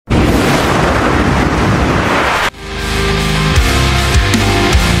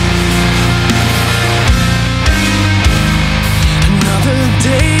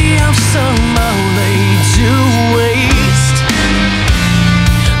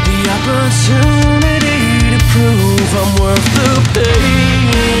opportunity to prove I'm worth the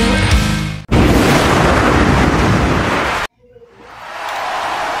pain.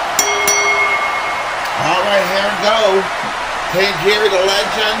 Alright, here we go. TAJIRI the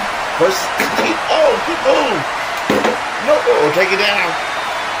legend versus oh, good move. No, take it down.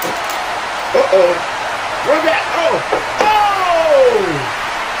 Run back.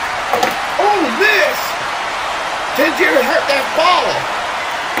 Miss. TAJIRI hurt that fall.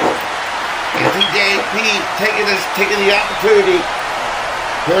 And T.J.P taking the opportunity.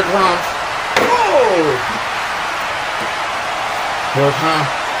 Here it comes. Here it comes.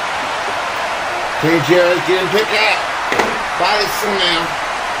 TAJIRI getting picked up by the slam.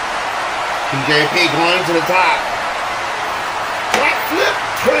 T.J.P going to the top. Right flip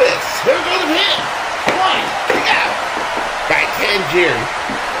twist. Here goes the pin. One. Kick out. By TAJIRI.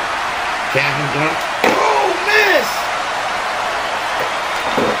 Champion jump. Miss.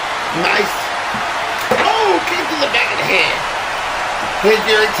 Nice. Kick to the back of the head.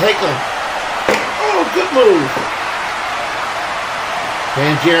 TAJIRI take him. Good move.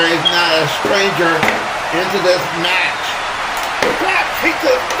 TAJIRI is not a stranger into this match. Crap, kick to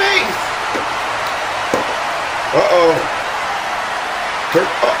the face.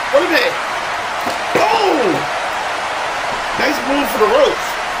 Wait a minute. Nice move for the ropes.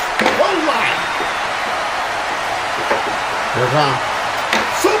 One line. Here it comes.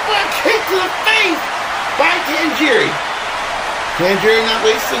 Super kick to the face by TAJIRI. TAJIRI not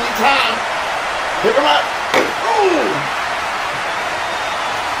wasting any time. Pick him up.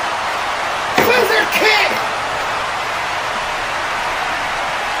 Scissor kick.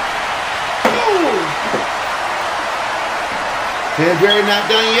 TAJIRI not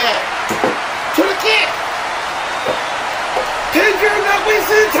done yet. To the kick. TAJIRI not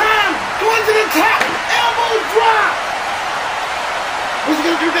wasting time. Going to the top. Elbow drop. What's he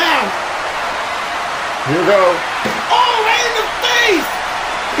gonna do now? Here we go. Right in the face.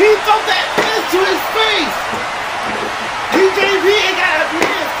 He threw that fist to his face. T.J.P ain't got a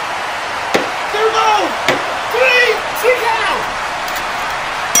miss. There we go. 3 count.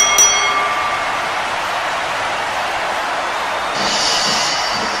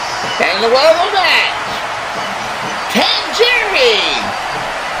 And the winner of the match, TAJIRI.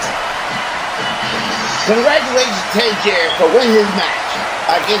 Congratulations, TAJIRI, for winning his match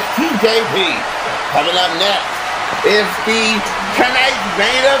against T.J.P. Coming up next is tonight's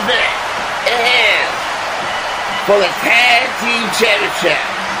main event. And for the Tag Team Championship,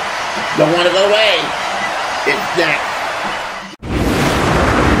 don't want to go away. It's next.